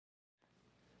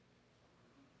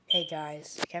Hey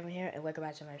guys, Kevin here, and welcome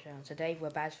back to my channel. Today we're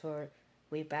back for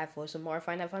some more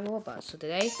Find Out Fun Robots. So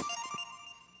today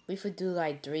we would do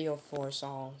like 3 or 4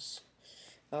 songs.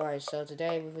 Alright, so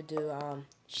today we would do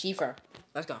Shiver.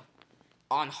 Let's go.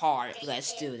 On hard.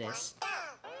 Let's do this.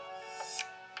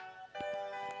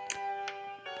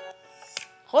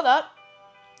 Hold up.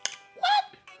 What?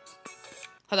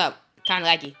 Hold up. Kinda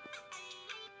laggy.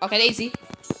 Okay, easy.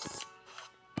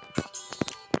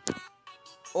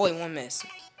 Only one miss.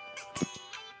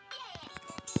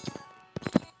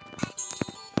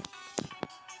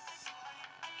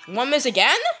 One miss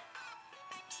again?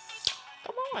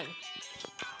 Come on.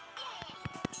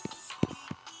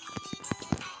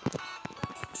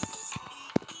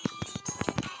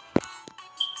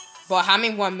 But how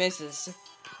many one misses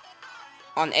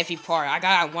on every part? I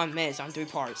got 1 miss on 3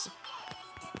 parts.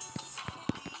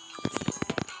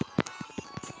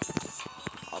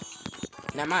 Oh,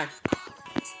 never mind.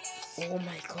 Oh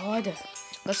my god.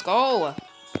 Let's go.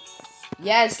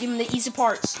 Yes, give me the easy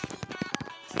parts.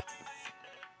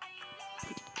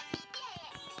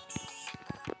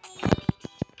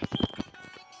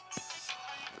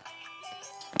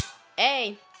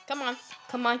 Hey, come on.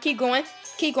 Come on, keep going.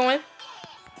 Keep going.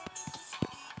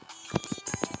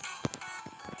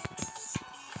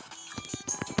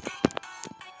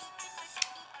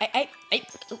 Hey,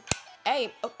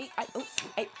 oh, hey, oh,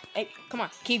 hey, come on,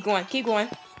 keep going, keep going.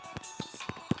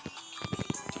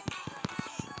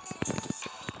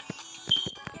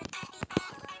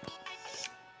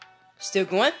 Still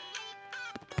going?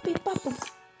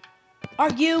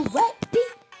 Are you ready?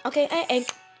 Okay, hey.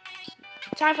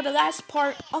 Time for the last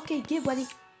part. Okay, get ready.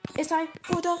 It's time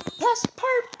for the last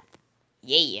part.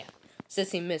 Yeah.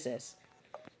 16 misses.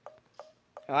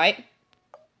 Alright.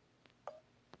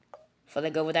 For the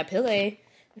go with that pillar.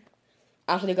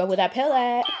 I'm gonna go with that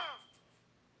pillar.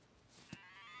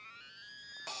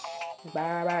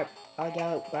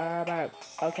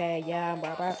 Okay, yeah,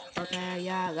 okay,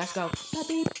 yeah, let's go.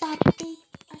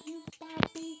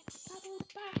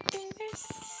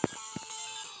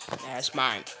 That's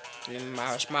mine.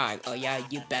 That's mine. Oh yeah,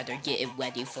 you better get it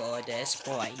ready for this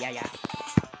boy. Yeah.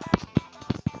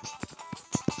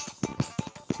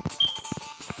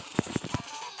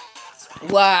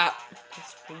 Wow,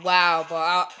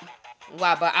 but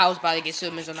I was about to get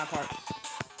super on that part.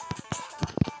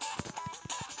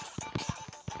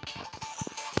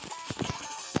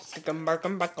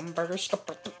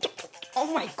 Oh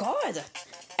my god!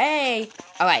 Hey!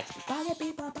 Alright. Body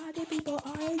people,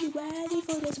 are you ready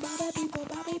for this? Body people,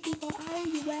 are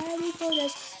you ready for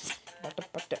this?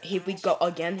 Here we go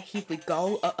again.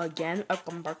 Again.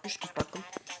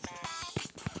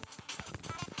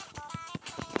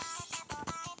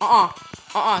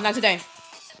 Not today.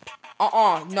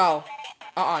 No.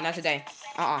 Not today.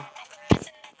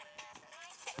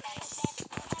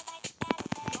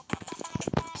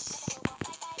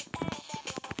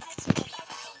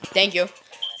 Thank you.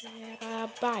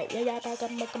 Bye.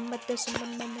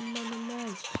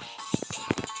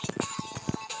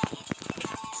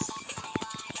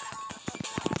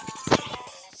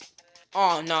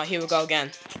 Oh no, here we go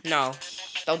again. No.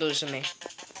 Don't do this to me.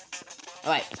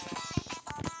 Alright.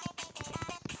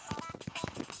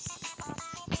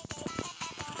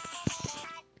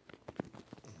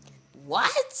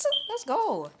 What? Let's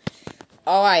go.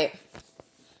 Alright,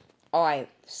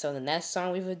 so the next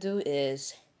song we would do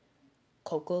is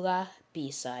Coca-Cola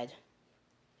B-side.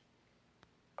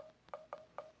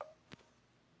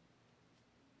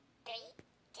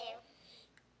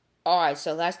 Alright,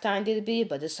 so last time I did the beat,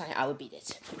 but this time I will beat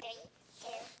it. 3, 2,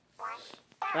 1.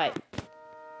 Alright.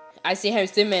 I see Harry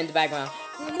Stimmer in the background.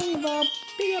 My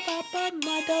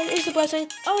God is a blessing.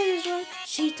 Oh, this one.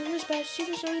 She's the best.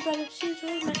 She's the best. She's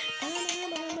the best.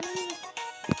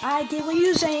 I get what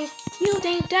you're saying. You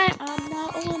think that I'm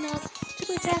not old enough to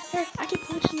protect her. I can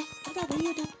punch you. I got what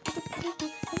you do.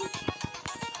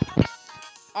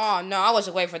 Oh no, I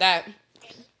wasn't waiting for that.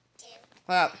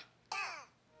 Hold up.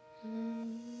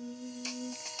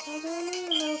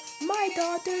 My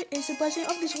daughter is the blessing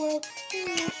of this world.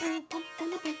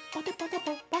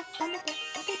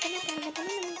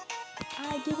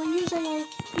 I get what you're saying.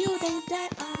 You think that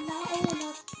I'm not old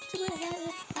enough to protect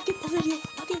her. I can punch you.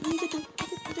 I can what you do.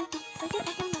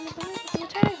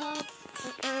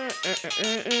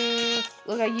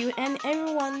 Look at you, and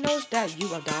everyone knows that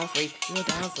you are down free. You're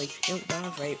down free. I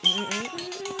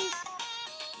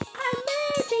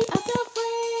may be a bit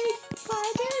afraid, but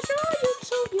I can show you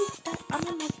to you that I'm a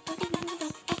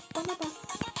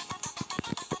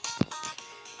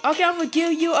okay, I'm gonna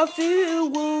give you a few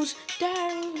rules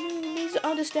that please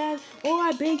understand. Oh,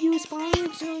 I beg you, spine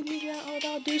to you get all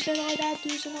that, do and all that,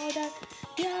 do and all that.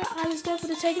 Yeah, I understand for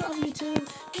the taking of you too.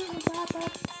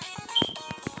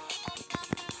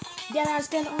 Yeah, I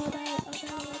understand all that, all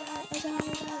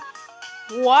that.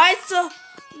 What?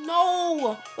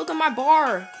 No! Look at my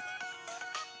bar.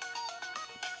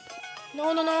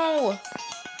 No.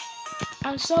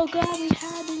 I'm so glad we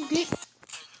had this big.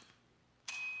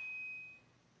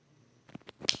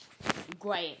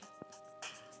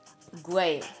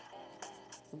 Great.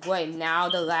 Now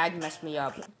the lag messed me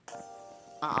up.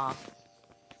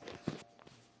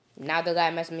 Now the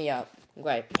lag messed me up.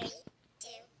 Great. 3, 2,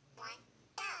 1,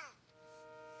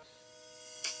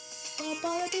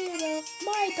 go.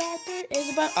 My doctor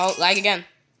is about. Oh, lag again.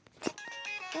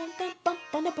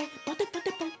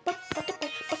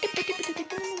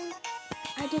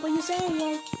 I get what you're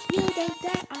saying. You think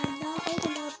that I'm not old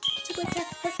enough to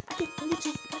protect her. I can only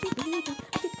do.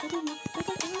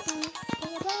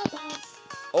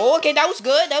 Oh, okay, that was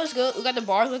good. Look at the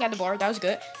bar. That was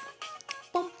good.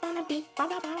 I'm maybe a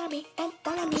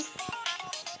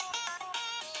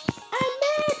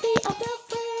girlfriend.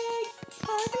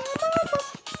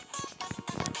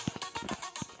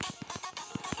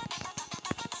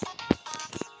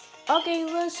 Okay,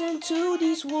 listen to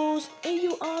these rules and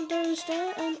you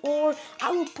understand, or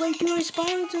I will break your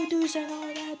spine to do and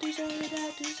all that, do some.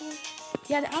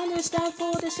 Yeah, I understand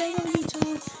for the sake of you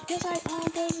too. Yes, I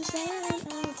understand.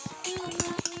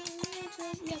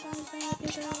 Yes, I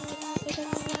understand.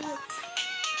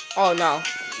 Oh no.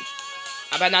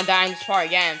 I better not die in this part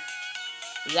again.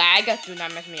 Lag, do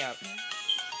not mess me up.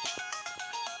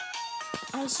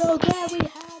 I'm so glad we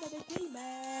had an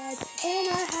agreement, and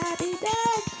I'm happy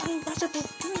that I'm impossible.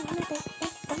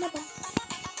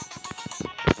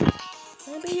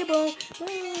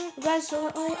 That's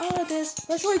all this.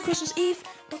 Let's try Christmas Eve.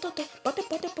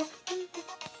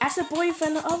 As a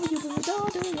boyfriend of you, but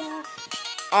don't do that.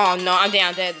 Oh no, I'm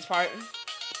dead this part.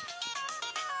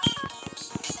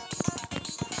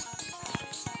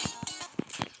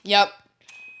 Yep.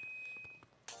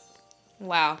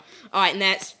 Wow. Alright,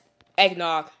 next.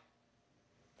 Eggnog.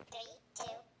 3, 2.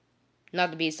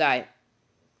 Not the B-side.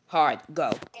 Hard.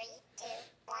 Go. 3, 2,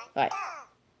 1. Alright.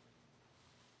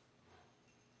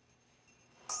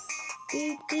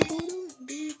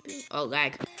 Oh,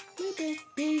 lag.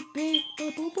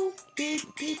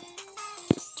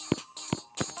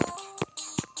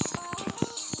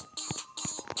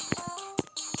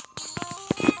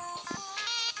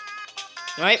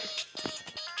 Alright.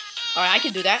 Alright, I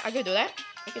can do that.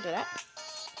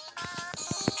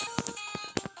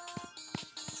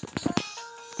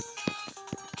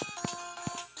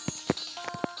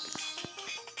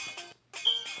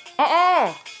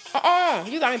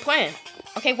 You got me playing.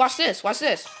 Okay, watch this.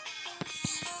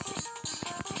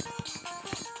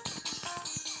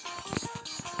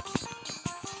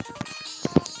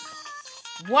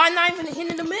 Why not even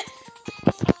hitting the mid?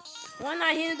 Why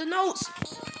not hitting the notes?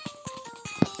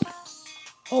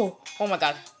 Oh my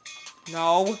god.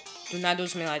 No. Do not do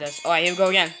something like this. Alright, here we go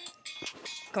again.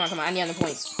 Come on. I need the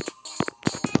points.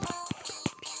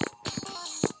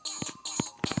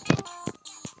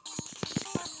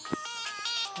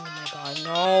 Oh my god,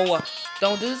 no.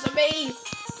 Don't do this to me.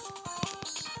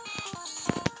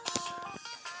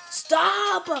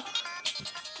 Stop.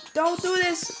 Don't do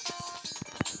this.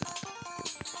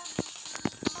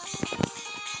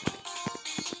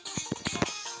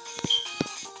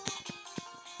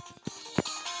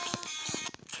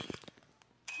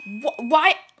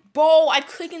 Why? Bro, I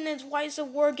clicking this. Why is it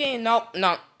working? No.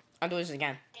 I'll do this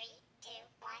again. 3, 2,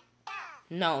 1, go.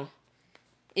 No.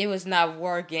 It was not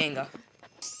working.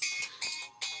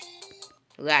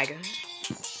 Lag.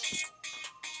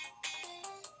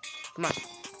 Come on.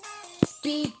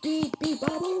 Beep,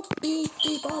 bubble. Beep,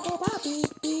 bubble,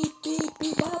 beep,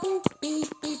 bubble. Beep,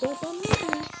 bubble.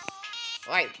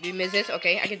 Alright, you miss this?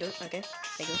 Okay, I can do it. Okay,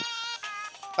 thank you.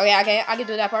 Okay, I can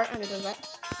do that part.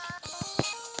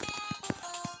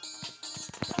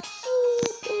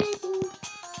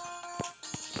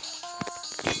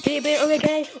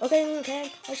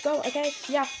 Okay, let's go, okay,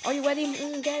 yeah, are you ready,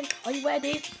 okay, are you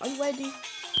ready,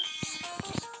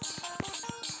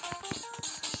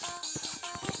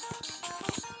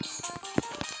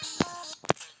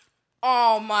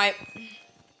 Oh my,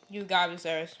 you gotta be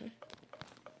serious.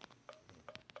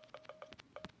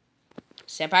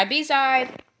 Senpai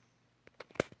B-side.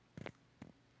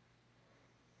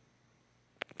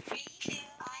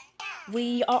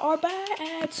 We are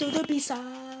back to the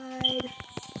B-side.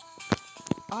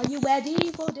 Are you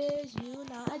ready for this? You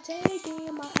not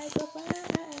taking my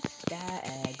girlfriend.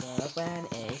 That girlfriend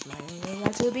is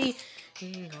mine to be.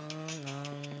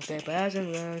 the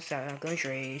passenger second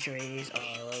trees all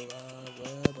over.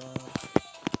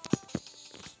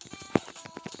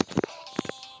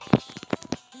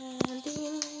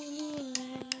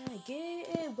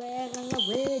 Get wet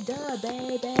with the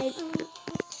baby.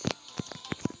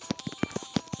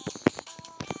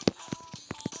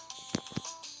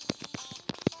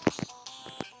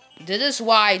 This is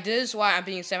why I'm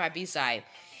being sent my B-side.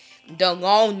 The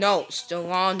long notes,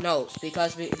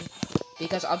 because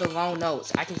of the long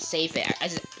notes, I can save it.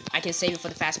 I can save it for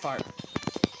the fast part.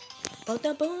 But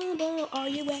the boom boom, are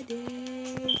you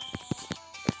ready?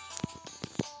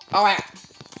 All right,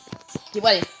 get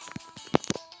ready.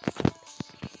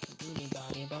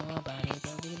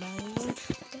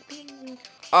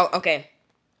 Oh, okay,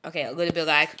 a little bit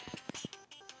lag.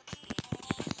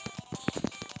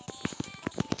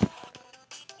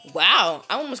 Wow,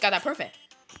 I almost got that perfect.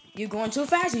 You're going too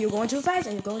fast, and you're going too fast,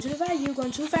 and you're going too fast, you're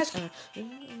going too fast.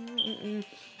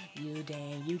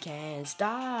 You can't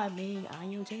stop me. I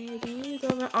am taking you,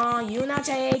 girl. You're not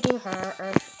taking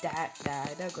her. That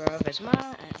the girl is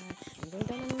mine.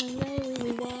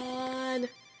 We won.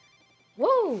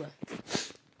 Woo!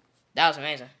 That was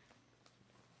amazing.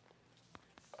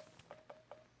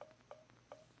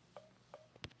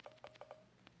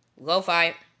 Low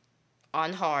fight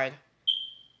on hard.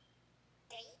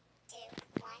 3, 2,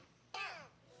 1, go.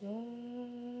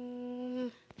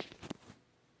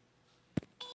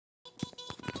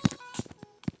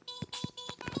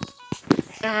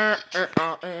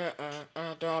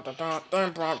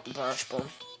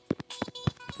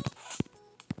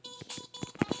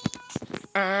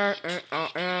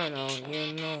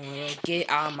 Get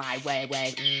out my way,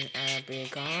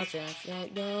 because yes,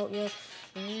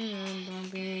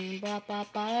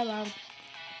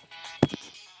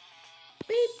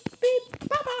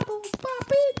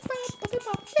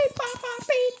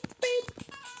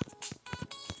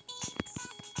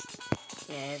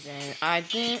 and I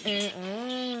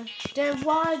didn't. Then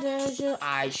why did you?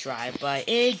 I tried, but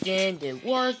it didn't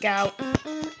work out.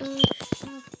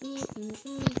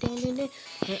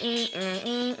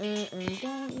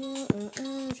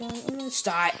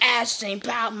 Start asking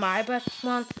about my but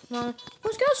one.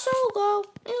 Let's go solo.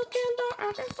 You can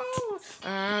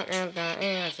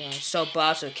so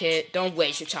boss or kid, don't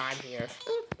waste your time here.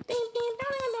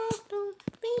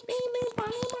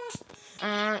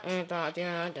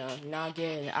 Not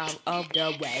getting out of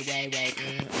the way.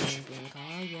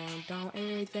 Don't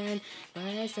even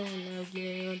listen of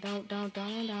you. Don't.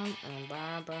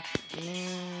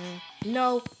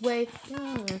 No way.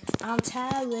 I'm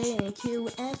tired and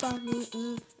cute and funny.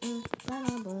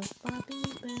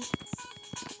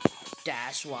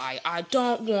 That's why I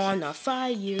don't wanna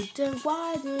fight you. Then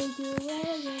why did you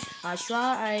let me? I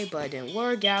tried, but didn't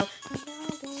work out.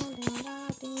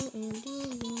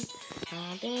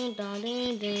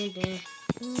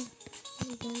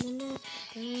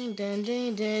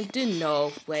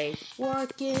 No way,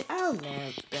 work it out,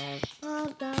 man. All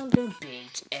down the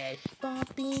beat, and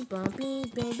bumpy,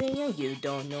 baby, and you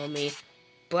don't know me,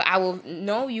 but I will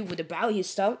know you with about your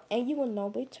stuff, and you will know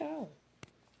me too.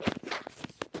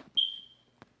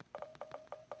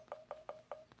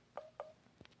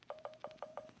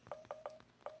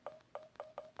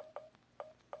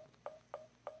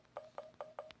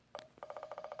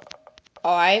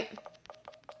 All right.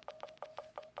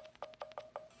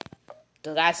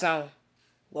 The last song.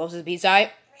 What was the B-side?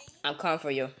 I'm coming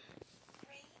for you.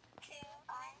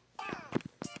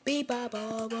 3, 2,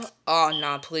 1, go. Oh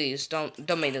no, please don't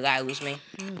make the lag lose me.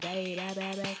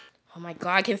 Oh my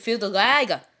god, I can feel the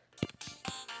lag.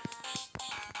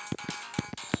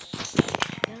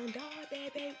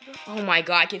 Oh my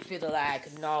god, I can feel the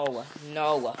lag. No.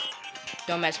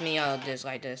 Don't mess me up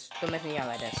like this. Don't mess me up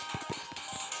like this.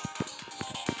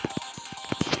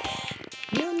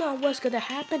 You know what's gonna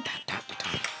happen.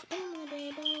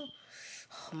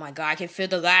 Oh my god, I can feel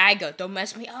the lag. Don't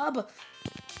mess me up.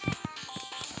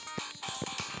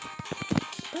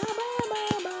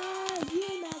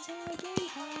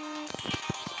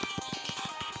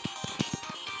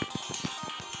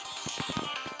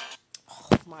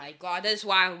 Oh my god, that's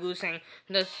why I'm losing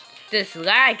this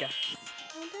lag.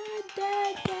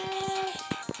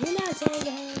 You're not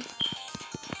taking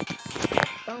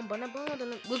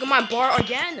Look at my bar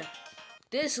again.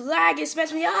 This lag is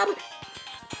messing me up.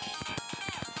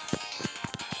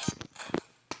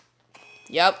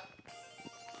 Yep.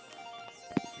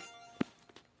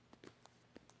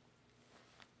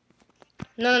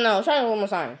 No. Try it one more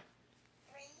time.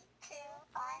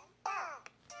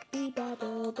 3, 2,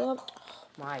 1, go. Oh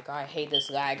my god, I hate this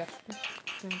lag.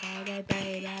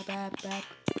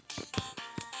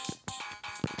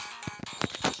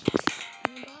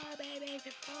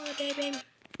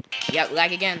 Yep,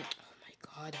 lag again. Oh my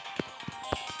god.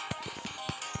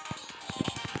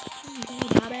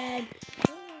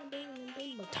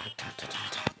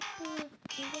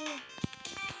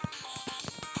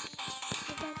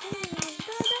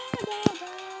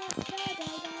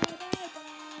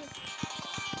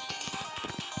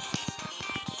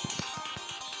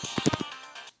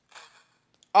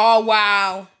 Oh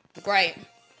wow. Great.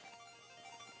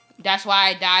 That's why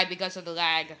I died, because of the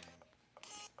lag.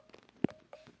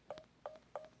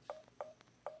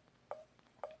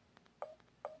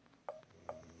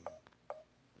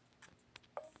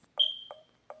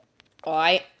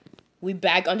 Alright. We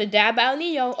back on the dab battle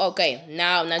Neo. Okay,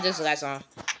 now this is the last song.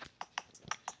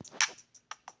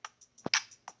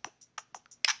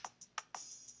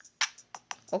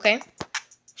 Okay.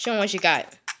 Show 'em what you got,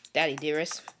 Daddy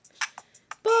dearest.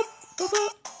 Boop, boop, boop.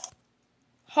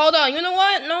 Hold on, you know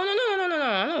what? No.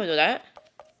 I'm not gonna do that.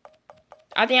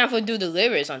 I think I have to do the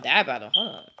lyrics on that battle.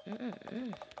 Hold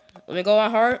on. Let me go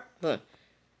on hard. Boom.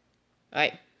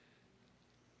 Alright.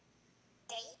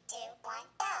 3, 2, 1,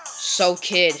 go. So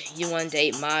kid, you wanna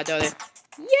date my daughter?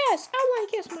 Yes, I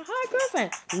wanna kiss my hot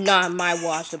girlfriend. Not my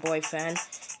watch the boyfriend.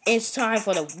 It's time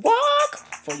for the walk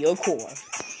for your core.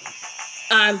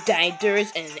 I'm Daddy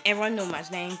dearest, and everyone knows my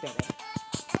name, baby.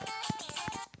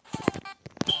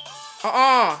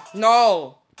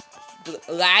 No.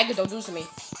 Lag, don't do this to me.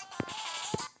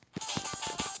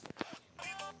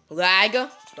 Lag,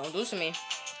 don't do this to me.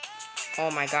 Oh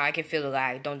my god, I can feel the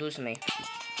lag. Don't do this to me.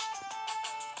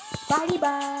 Bye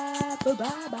bye, bye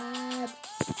bye.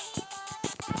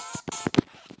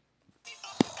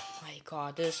 Oh my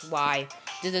god, this is why.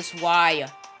 This is why.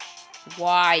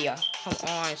 Why? Come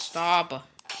on, stop.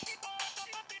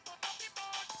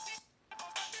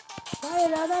 Why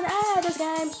not this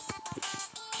game?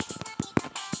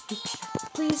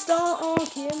 Please don't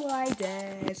kill like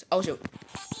this. Oh shoot.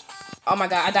 Oh my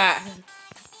god, I died.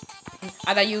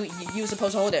 I thought you were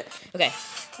supposed to hold it. Okay.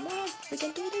 Come on, we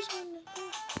can do this one.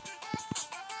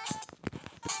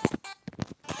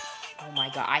 Oh my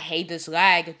god, I hate this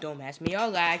lag. Don't mess me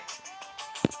up, lag.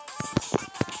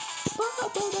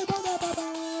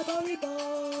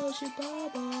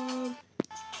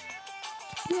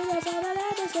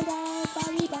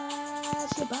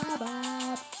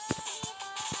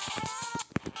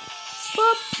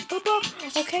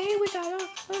 Okay, we got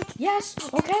yes,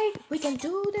 okay, we can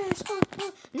do this.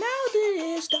 Now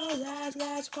this is the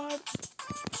last part.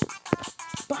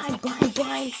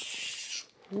 Blind.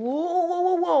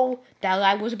 Whoa. That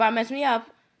lag was about to mess me up.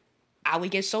 I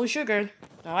would get so sugared.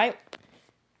 Alright,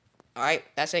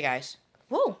 that's it, guys.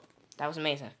 Whoa, that was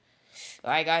amazing.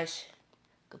 Alright, guys.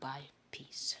 Goodbye.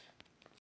 Peace.